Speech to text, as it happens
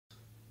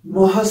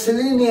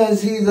محصلین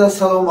عزیز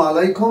السلام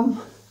علیکم.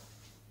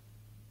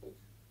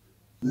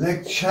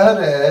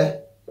 لکچر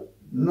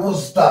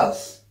 19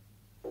 است.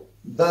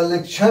 در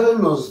لکچر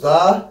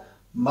 19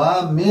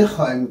 ما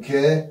میخوایم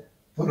که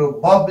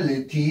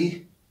probability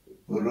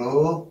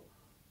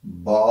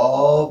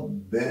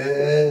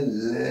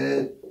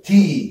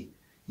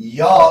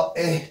یا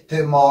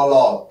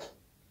احتمالات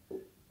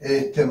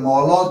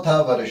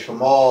برای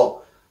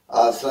شما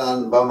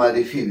اصلا به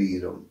معرفی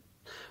بگیرم.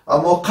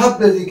 اما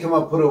قبل از اینکه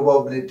من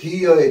probability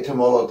یا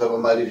احتمالات به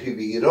معرفی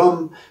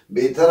بگیرم،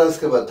 بهتر است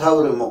که به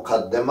طور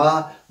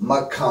مقدمه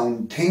من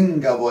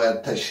کاونتینگ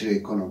باید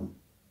تشریح کنم.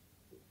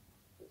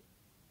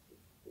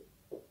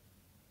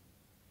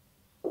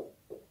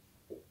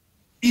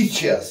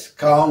 ایچی است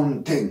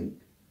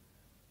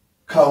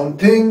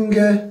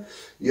کاونتینگ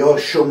یا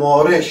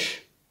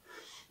شمارش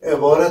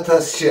عبارت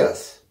از چی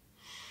است؟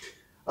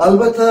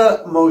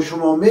 البته ما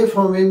شما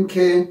میفهمیم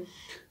که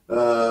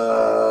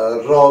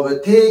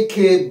رابطه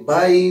که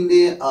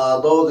بین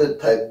اعداد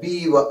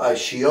طبیعی و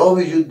اشیا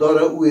وجود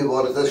داره او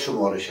عبارت از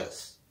شمارش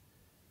است.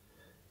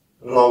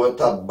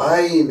 رابطه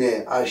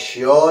بین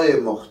اشیاء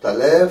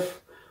مختلف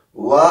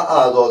و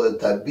اعداد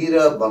طبیعی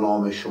را به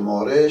نام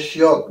شمارش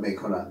یاد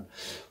میکنن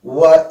و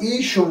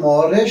این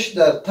شمارش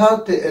در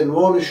تحت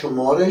عنوان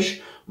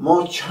شمارش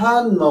ما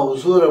چند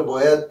موضوع را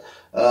باید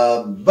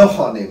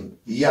بخوانیم.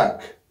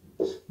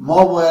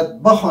 ما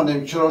باید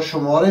بخوانیم چرا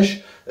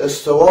شمارش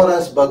استوار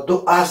است به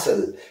دو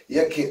اصل،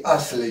 یکی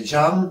اصل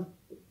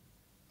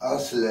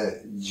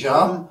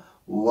جمع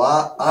و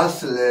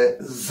اصل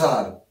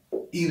ضرب.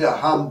 این را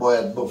هم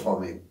باید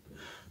بفهمیم.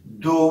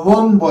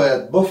 دوم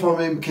باید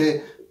بفهمیم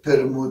که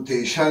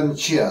پرموتیشن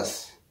چی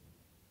است.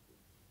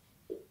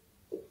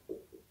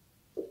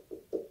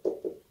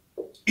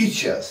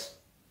 چی است.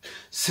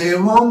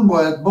 سوم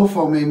باید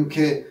بفهمیم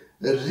که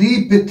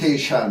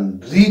ریپیتیشن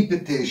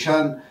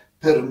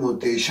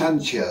پرموتیشن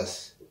چی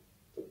است.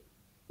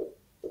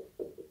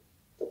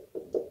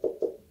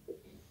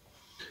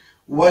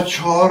 و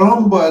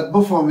چهارم باید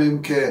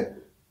بفهمیم که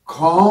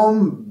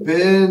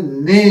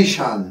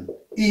کامبینیشن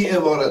این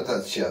عبارت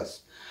از چی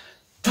است.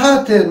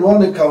 تحت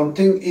عنوان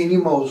کاونتینگ اینی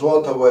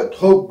موضوعات باید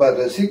خوب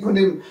بررسی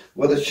کنیم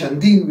و در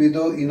چندین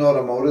ویدیو اینا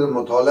را مورد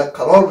مطالعه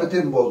قرار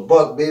بدیم.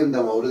 باز بریم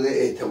در مورد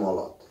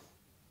احتمالات.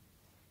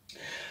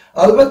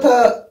 البته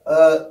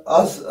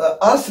از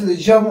اصل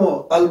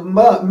جمع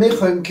ما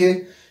میخوایم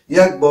که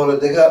یک بار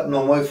دیگه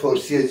نامای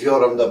فارسی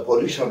زیارم در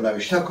پالیش هم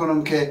نوشته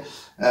کنم که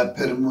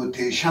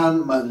پرموتیشن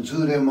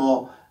منظور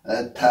ما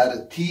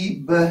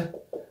ترتیب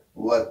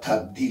و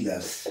تبدیل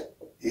است.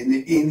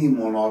 اینی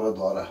معنا را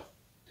داره.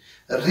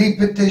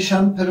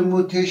 ریپیتیشن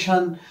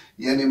پرموتیشن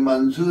یعنی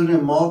منظور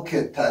ما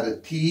که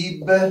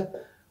ترتیب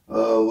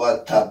و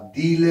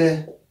تبدیل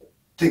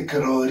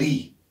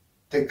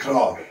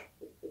تکرار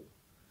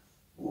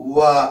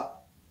و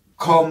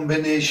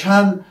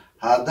کامبینیشن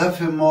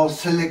هدف ما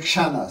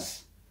سلکشن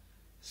است.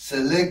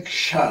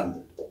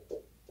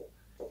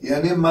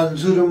 یعنی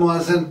منظور ما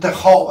از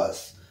انتخاب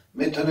است.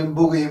 میتونیم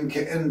بگوییم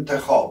که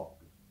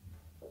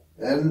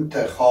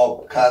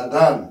انتخاب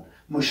کردن،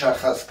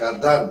 مشخص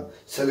کردن،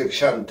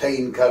 سلکشن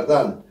تعیین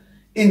کردن،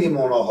 اینی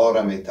معناها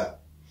را میده.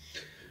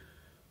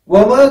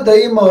 و ما در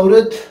این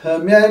مورد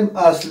میایم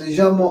اصل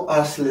جمع و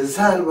اصل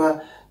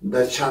ضرب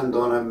به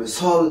چندان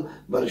مثال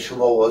برای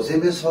شما واضح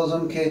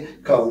میسازم که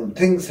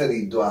کاونتینگ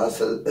سری دو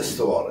اصل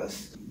استوار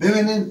است.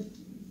 ببینید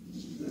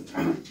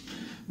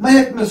من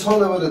یک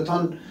مثال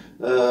براتون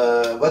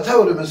و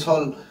طور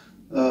مثال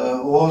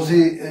واضح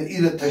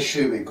این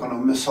تشریح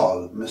میکنم.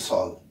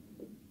 مثال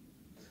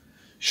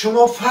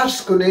شما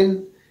فرض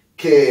کنین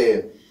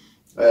که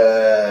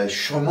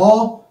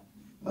شما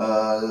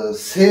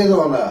 3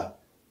 دانه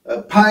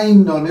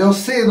 5 دانه یا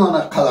 3 دانه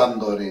قلم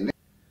دارین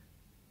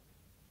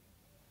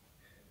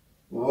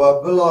و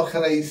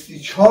بالاخره ایستی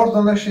 4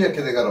 دانه ش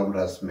یکی دیگر هم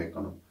رسم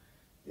میکنم.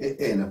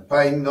 این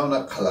 5 دانه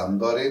قلم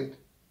دارین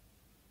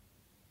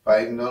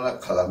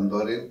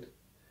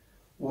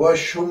و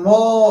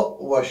شما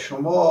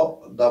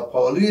در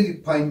پالی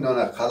 5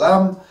 دانه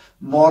قلم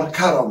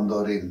مارکر هم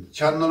دارین.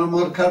 چند دانه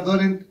مارکر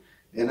دارین؟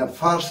 این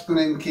فرض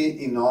کنین که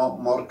اینا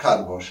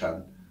مارکر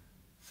باشن.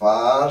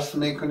 فرض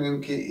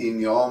میکنین که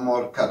اینا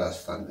مارکر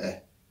هستن.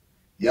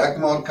 یک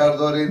مارکر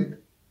دارین،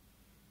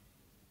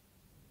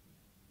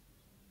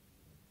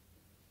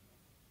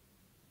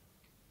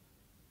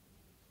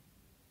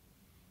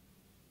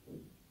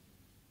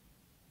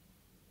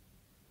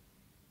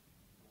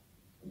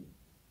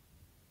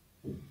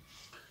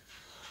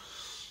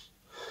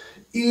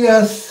 ای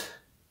است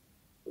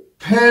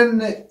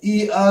پن،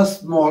 ای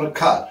است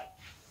مارکر.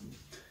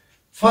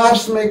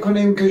 فرض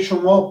میکنیم که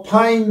شما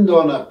 5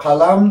 دانه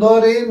قلم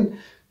دارین،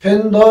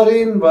 پن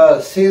دارین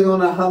و 3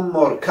 دانه هم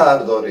مارکر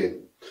دارین.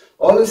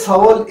 حالا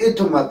سوال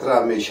ایتو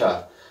مطرح میشه.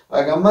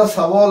 اگر من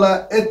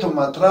سوال ایتو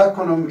مطرح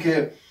کنم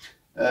که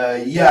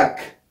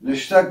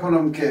نشته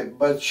کنم که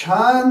به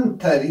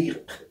چند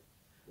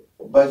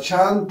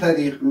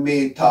طریق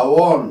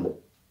میتوان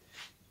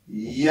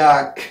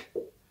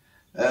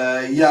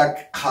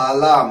یک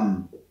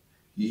قلم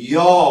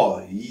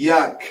یا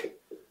یک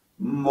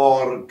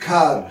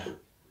مارکر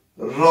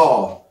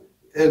را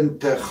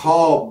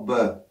انتخاب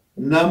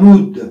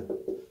نمود.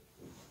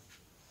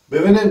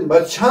 ببینید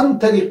با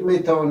چند طریق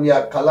میتوان یک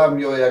قلم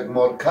یا یک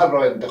مارکر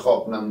را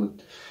انتخاب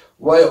نمود.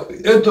 و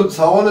این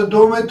سوال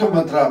دوم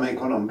مطرح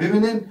میکنم.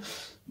 ببینید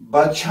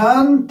با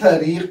چند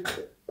طریق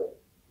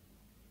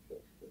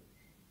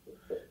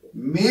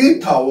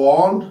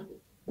میتوان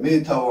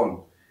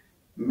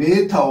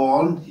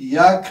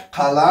یک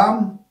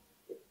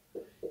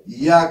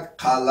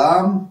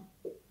قلم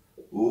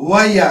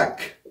و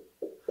یک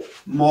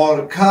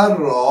مارکر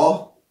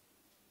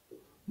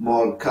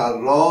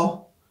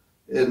را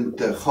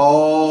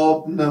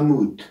انتخاب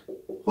نمود.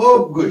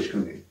 خب گوش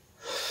کنید.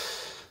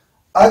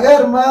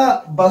 اگر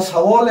ما به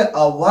سوال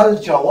اول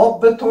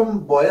جواب بتم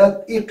باید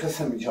این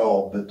قسم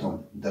جواب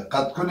بتم.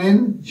 دقت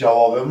کنین،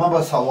 جواب ما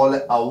به سوال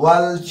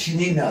اول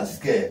چنین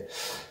است که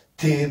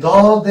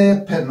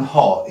تعداد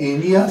پنها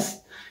اینی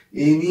است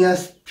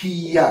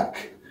P1،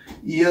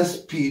 ای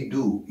است P2،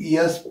 ای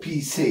است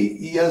P3،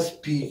 ای است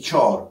P4،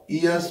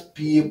 ای است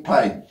P5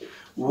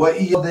 و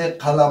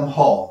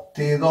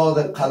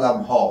تعداد قلم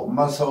ها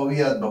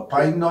مساوی به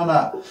 5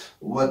 دانه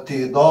و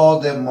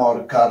تعداد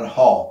مارکر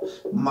ها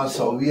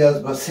مساوی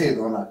است به 3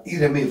 دانه.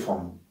 این رو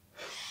میفهمم.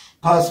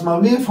 پس من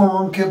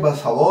میفهمم که به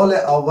سوال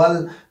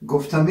اول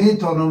گفته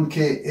میتونم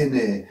که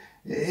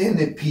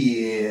این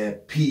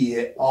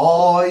پی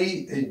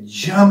آی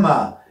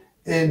جمع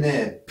این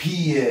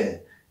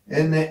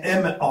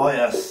ام آی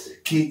است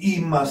که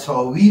این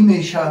مساوی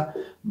میشه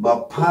با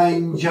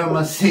 5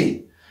 جمع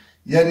 3.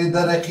 یعنی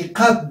در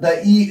حقیقت در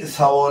این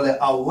سوال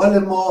اول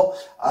ما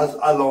از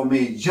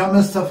علامه جمع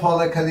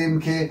استفاده کردیم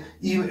که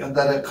این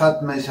در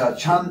حقیقت میشه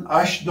چند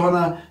 8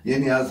 دانه.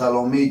 یعنی از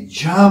علامه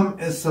جمع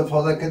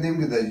استفاده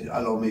کردیم که در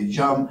علامه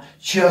جمع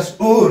چی است؟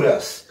 اور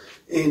است.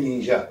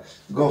 اینجا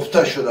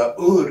گفته شده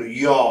اور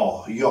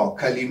یا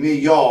کلمه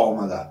یا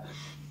آمده.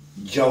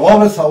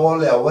 جواب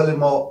سوال اول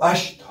ما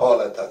 8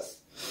 حالت است.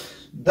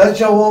 در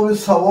جواب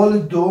سوال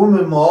دوم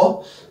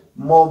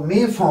ما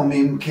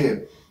میفهمیم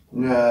که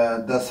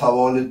در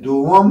سوال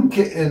دوم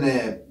که این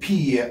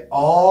پی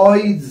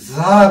آی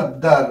ضرب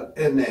در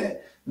این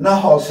نه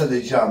حاصل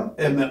جمع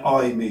ام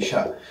آی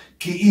میشه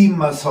که این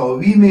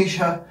مساوی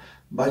میشه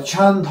با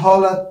چند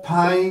حالت؟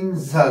 5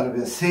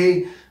 ضرب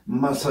 3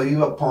 مساوی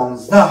با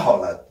 15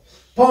 حالت.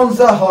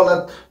 15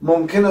 حالت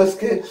ممکن است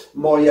که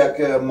ما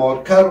یک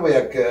مارکر و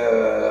یک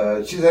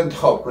چیز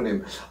انتخاب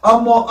کنیم.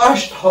 اما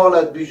 8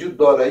 حالت وجود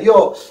داره،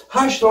 یا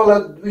 8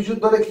 حالت وجود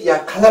داره که یک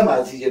قلم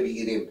از اینجا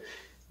بگیریم.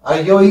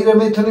 یا ایره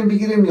میتونیم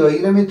بگیریم، یا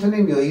ایره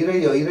میتونیم، یا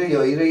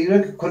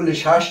ایره که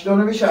کلش 8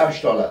 دانه میشه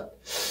 8 حالت.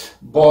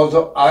 باز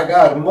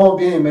اگر ما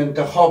بیایم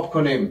انتخاب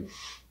کنیم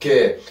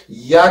که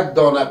یک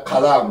دانه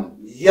قلم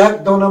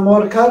یک دانه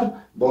مارکر،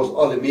 باز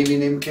آل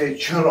میبینیم که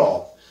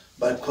چرا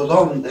بر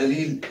کدام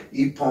دلیل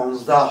این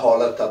 15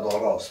 حالت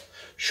داراست.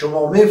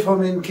 شما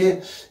میفهمین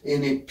که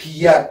این پی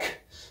 1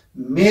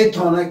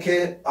 میتونه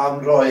که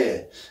همراه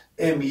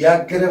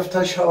M1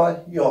 گرفته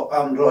شود، یا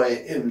همراه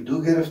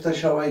M2 گرفته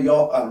شود،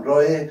 یا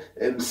همراه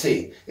M3.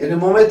 یعنی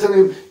ما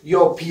میتونیم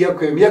یا P1 و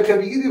M1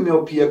 بگیریم،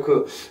 یا P1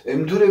 و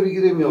M2 رو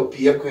بگیریم، یا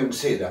P1 و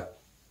M3 را.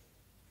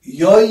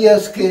 یا ای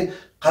است که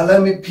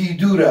قلم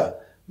P2 را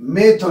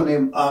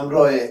میتونیم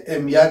همراه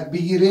M1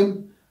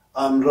 بگیریم،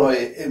 همراه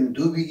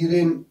M2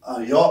 بگیریم،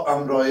 یا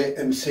همراه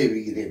M3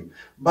 بگیریم.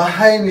 به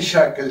همین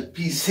شکل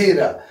P3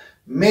 را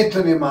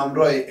میتونیم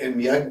همراه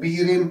M1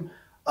 بگیریم،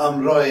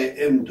 همراه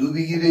M2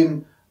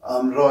 بگیریم،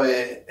 همراه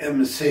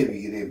M3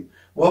 بگیریم.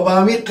 و به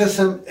همین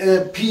قسم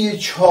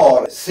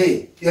P4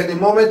 یعنی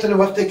ما میتونیم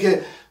وقتی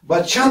که با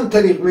چند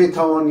طریق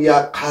میتوان یک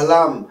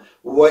قلم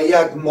و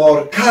یک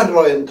مارکر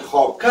را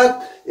انتخاب کرد،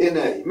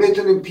 اینه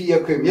میتونیم P1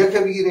 و M1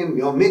 بگیریم،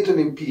 یا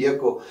میتونیم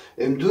P1 و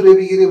M2 رو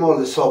بگیریم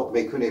و حساب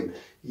میکنیم.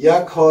 1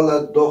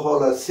 حالت، 2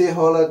 حالت، 3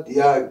 حالت،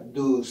 1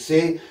 2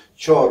 3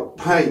 4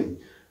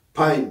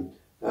 5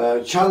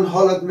 چند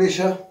حالت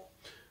میشه؟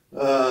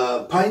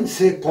 5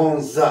 3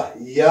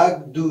 15. 1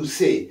 2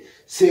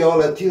 3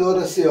 حالتی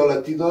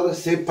داره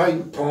 3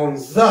 5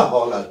 15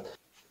 حالت.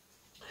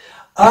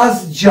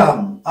 از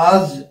جمع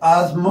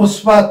از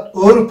مثبت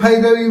اور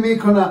پیروی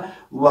میکنه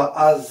و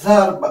از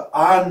ضرب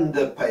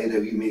اند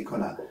پیروی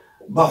میکنه.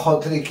 به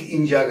خاطر که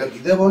اینجا اگر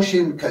دیده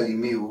باشین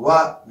کلمه و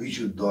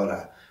وجود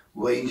داره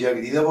و اینجا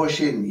دیده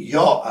باشین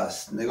یا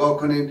است. نگاه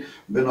کنین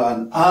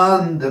بنابراین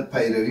اند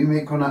پیروی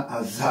میکنه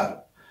از ضرب.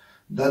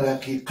 در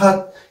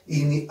حقیقت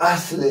این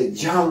اصل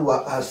جمع و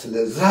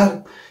اصل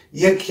ضرب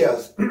یکی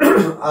از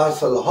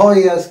اصل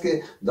هایی است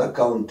که در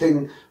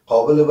کاونتینگ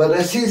قابل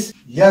بررسی است.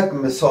 یک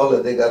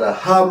مثال دیگر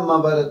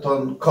هم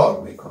براتون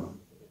کار میکنم.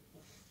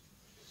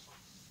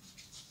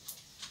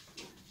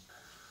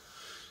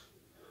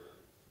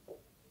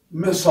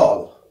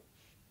 مثال: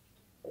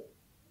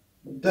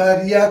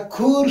 در یک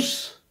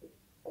کورس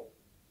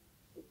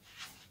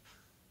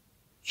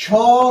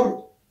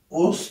 4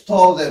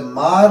 استاد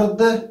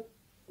مرد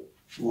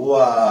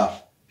و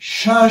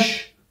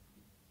 6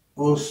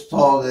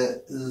 استاد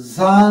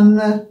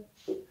زن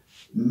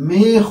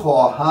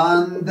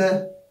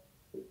میخواهند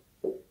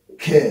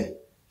که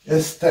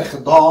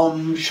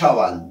استخدام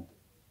شوند.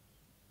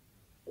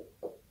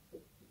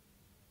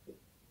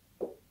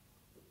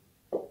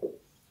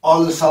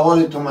 حال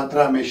سوال تو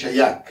مطرح میشه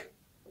یک،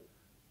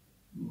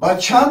 با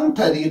چند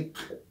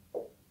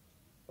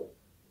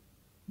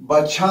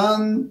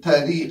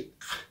طریق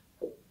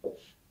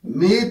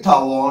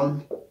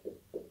میتوان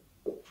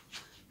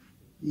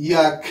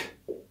یک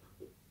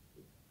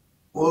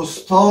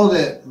استاد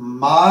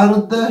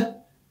مرد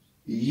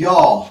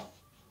یا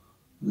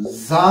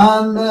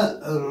زن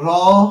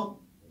را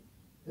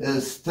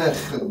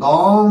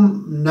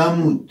استخدام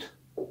نمود؟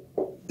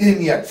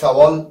 این یک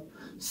سوال.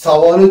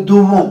 سوال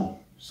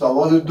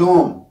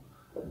دوم،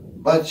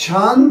 با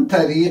چند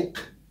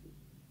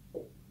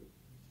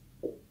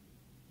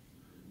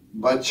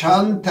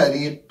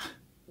طریق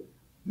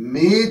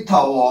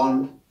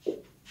میتوان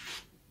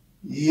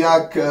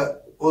یک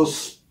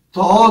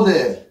استاد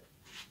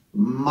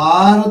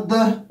مرد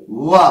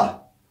و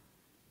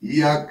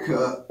یک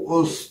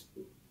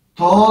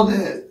استاد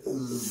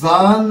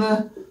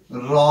زن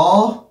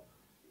را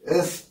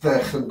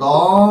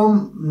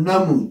استخدام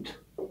نمود؟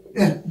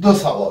 دو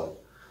سوال.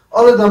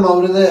 حالا در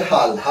مورد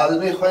حل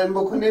میخوایم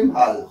بکنیم.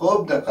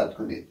 خوب دقت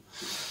کنید.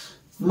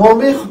 ما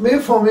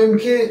میفهمیم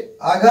که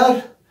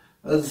اگر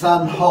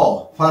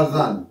زنها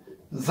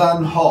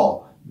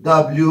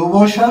W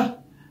باشه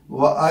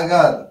و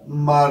اگر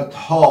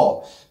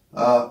مردها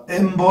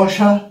M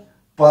باشه،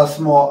 پس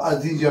ما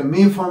از اینجا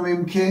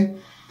میفهمیم که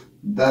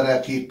در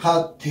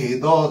حقیقت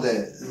تعداد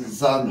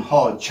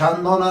زنها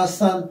چند دانه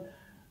هستند؟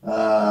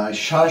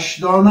 6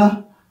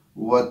 دانه.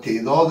 و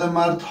تعداد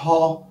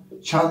مردها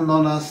چند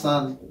دانه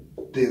هستند؟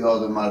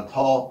 تعداد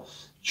مردها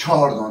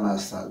 4 دانه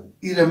هستند.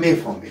 این را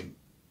میفهمیم.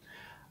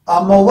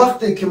 اما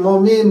وقتی که ما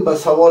میم به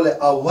سوال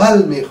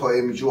اول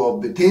میخواهیم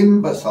جواب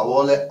بدیم، به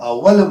سوال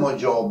اول ما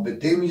جواب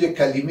بدیم، اینجا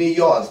کلمه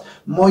یا است.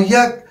 ما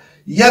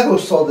یک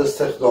استاد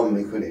استخدام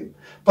میکنیم،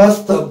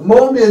 پس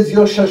تمام از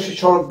یا 6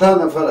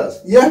 14 نفر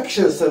است،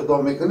 یک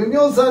استخدام میکنیم،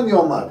 یا زن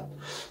یا مرد.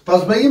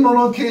 پس به این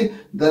معنا که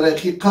در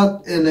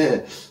حقیقت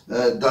این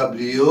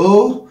W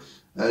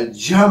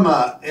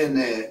جمع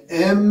این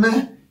M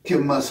که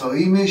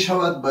مساوی می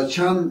شود با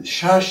چند؟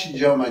 6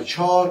 جمع 4،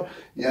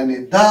 یعنی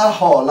 10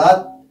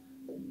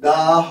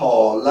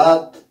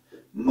 حالت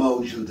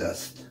موجود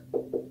است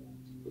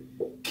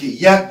که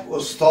یک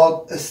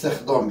استاد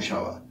استخدام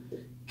شود،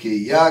 که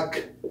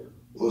یک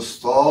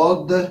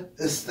استاد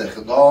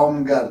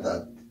استخدام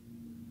گردد.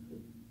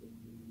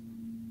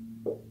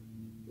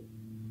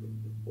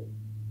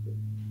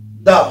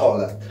 ده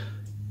حالت.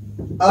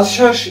 از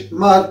 6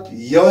 مرد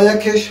یا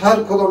یکش،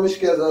 هر کدامش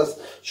که از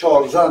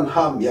 4 زن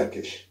هم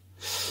یکش.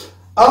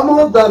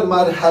 اما در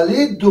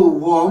مرحله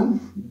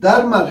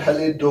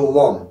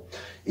دوم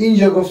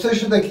اینجا گفته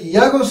شده که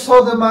یک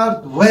استاد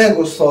مرد و یک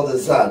استاد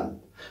زن.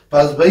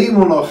 پس به این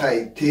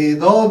مناخی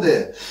تعداد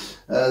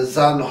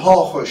زنها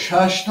خود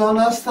 6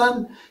 دانه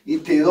هستند.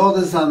 این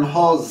تعداد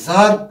زنها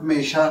ضرب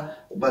میشه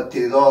به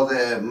تعداد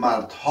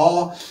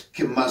مردها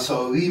که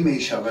مساوی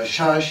میشه به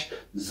 6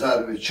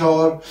 ضرب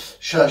 4،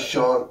 6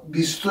 4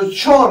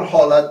 24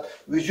 حالت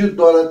وجود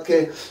دارد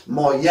که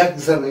ما یک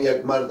زن و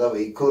یک مرد و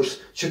این کورس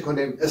چه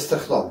کنیم؟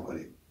 استخدام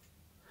کنیم.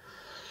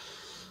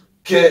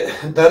 که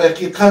در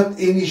حقیقت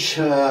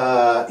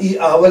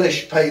این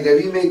اولش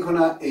پیروی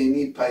میکنه،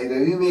 اینی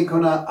پیروی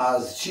میکنه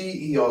از چی؟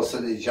 ای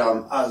حاصل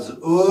جمع از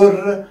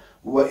اور،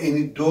 و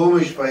اینی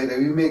دومش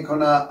پیروی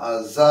میکنه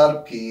از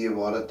ضرب که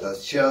عبارت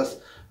از چی است؟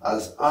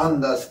 از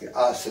اند است که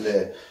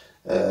اصل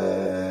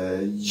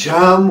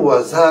جمع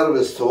و ضرب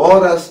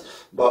استوار است.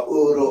 با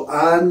اور و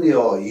ان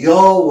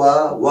یا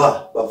و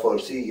به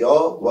فارسی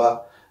یا و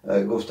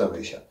گفته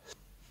میشه.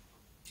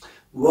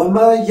 و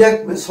من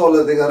یک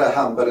مثال دیگر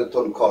هم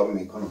براتون کار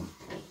میکنم.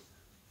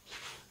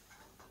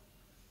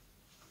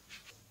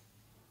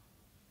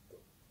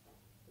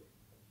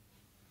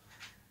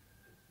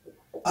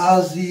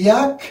 از 1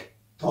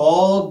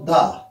 تا 10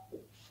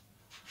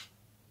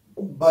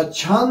 با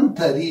چند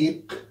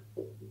طریق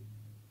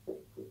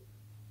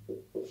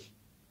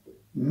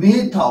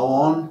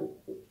میتوان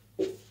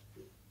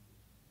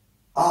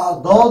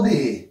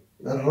اعدادی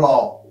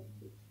را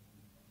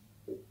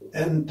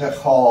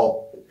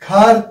انتخاب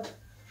کرد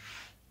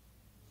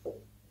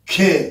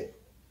که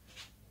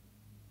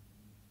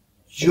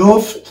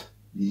جفت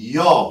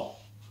یا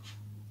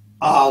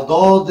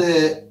اعداد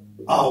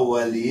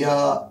اولیه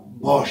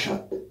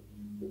باشد.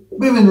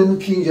 ببینید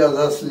که اینجا از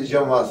اصل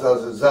جمع از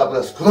ضرب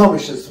از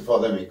کدامش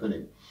استفاده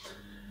میکنیم.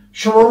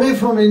 شما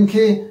میفهمین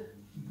که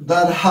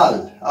در حل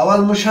اول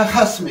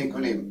مشخص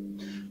میکنیم.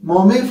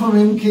 ما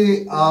میفهمیم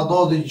که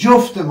اعداد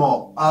جفت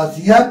ما از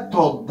 1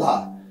 تا 10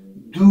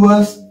 2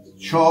 است،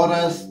 4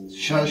 است،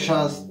 6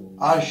 است،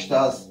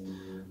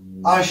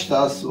 8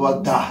 است و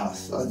 10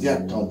 است. از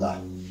 1 تا 10.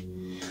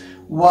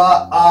 و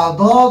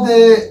اعداد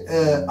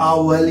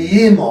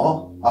اولیه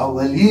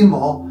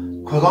ما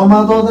کدام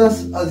اعداد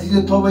است؟ از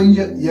اینجا تا به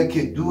اینجا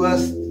 1 2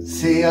 است،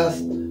 3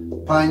 است،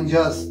 5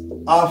 است،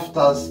 7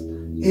 است.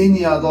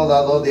 این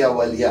اعداد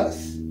اولیه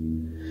است.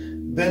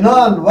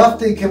 بنابراین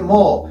وقتی که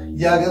ما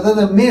یک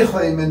عدد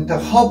میخواهیم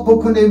انتخاب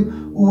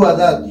بکنیم، او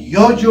عدد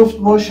یا جفت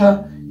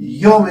باشه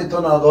یا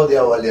میتونه اعداد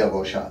اولیه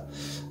باشه.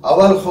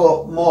 اول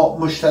خب ما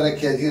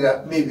مشترکیتی را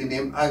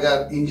میبینیم.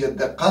 اگر اینجا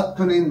دقت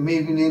کنین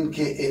میبینین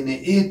که این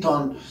ای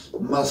تان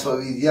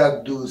مساوی 1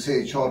 2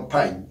 3 4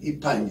 5 این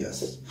 5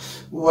 است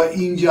و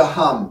اینجا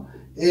هم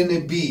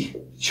این بی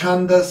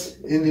چند است؟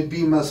 این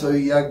بی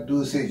مساوی 1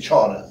 2 3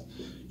 4 است،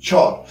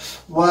 4.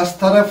 و از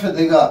طرف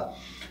دیگه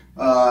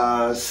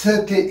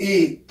ست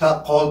ای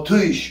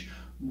تقاطعش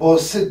با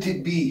ست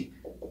بی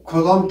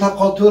کدام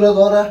تقاطع را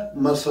داره؟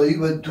 مساوی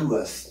و 2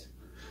 است.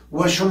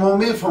 و شما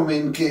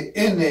میفهمین که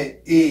این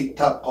ای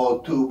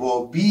تقاطع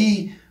با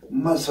بی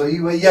مساوی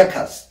و 1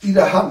 است. این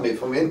را هم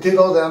میفهمین،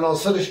 تعداد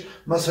عناصرش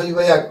مساوی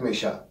و 1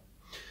 میشه.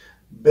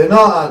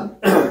 بناهن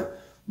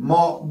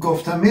ما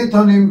گفته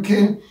میتونیم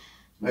که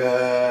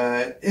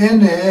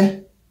این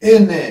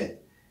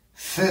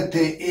ست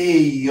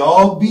ای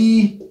یا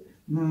بی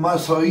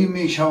مساوی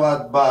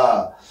میشود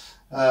با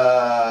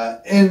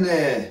این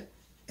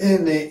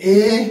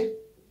ای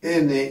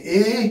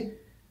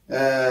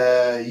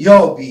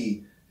یا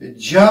بی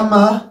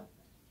جمع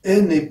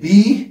ان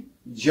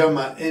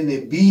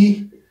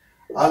بی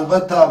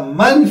البته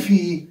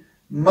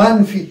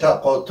منفی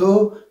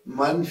تقاطع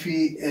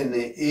منفی ان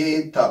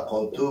ای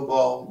تقاطع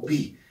با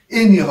بی.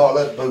 این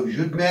حالت به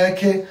وجود میاد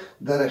که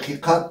در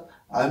حقیقت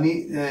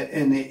امی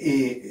ان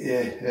ای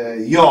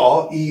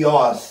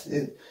یا است،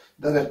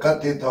 در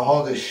حقیقت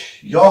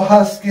اتحادش یا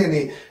هست که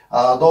یعنی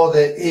اعداد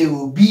ای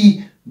و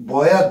بی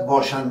باید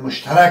باشن،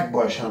 مشترک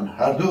باشن،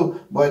 هر دو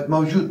باید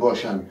موجود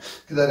باشن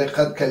که در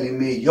حقیقت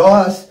کلمه یا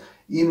است.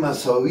 این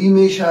مساوی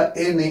میشه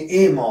ان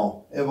ای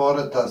ما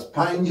عبارت از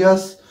 5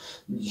 است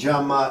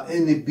جمع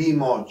ان بی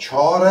ما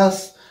 4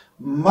 است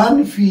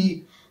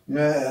منفی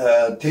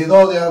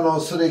تعداد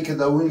عناصری که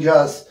در اونجا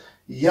است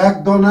 1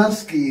 دانه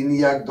است که این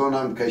 1 دانه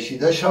هم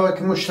کشیده شود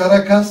که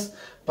مشترک است،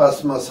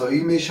 پس مساوی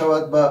می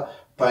شود با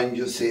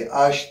 5 و 3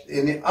 8.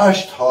 یعنی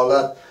 8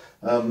 حالت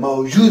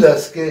موجود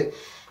است که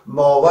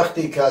ما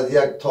وقتی که از 1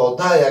 تا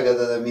 10 یک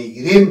عدد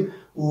میگیریم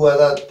او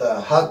عدد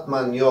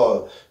حتما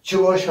یا چه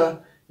باشه؟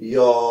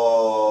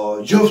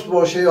 یا جفت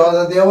باشه یا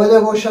عدد اوله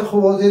باشه.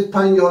 خب از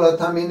 5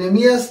 حالت همین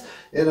می است،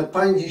 یعنی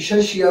 5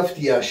 6 7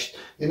 8،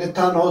 یعنی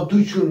تنها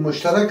 2 چون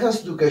مشترک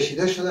است، 2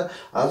 کشیده شده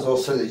از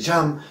حاصل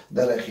جمع.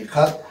 در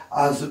حقیقت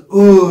از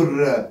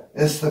اور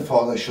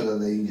استفاده شده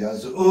در اینجا،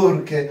 از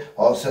اور که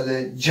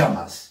حاصل جمع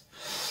است.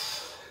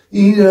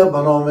 این را به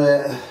نام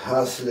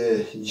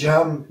اصل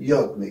جمع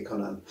یاد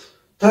میکنن.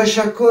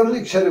 تشکر.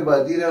 لکچر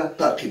بعدی را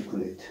تعقیب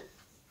کنید.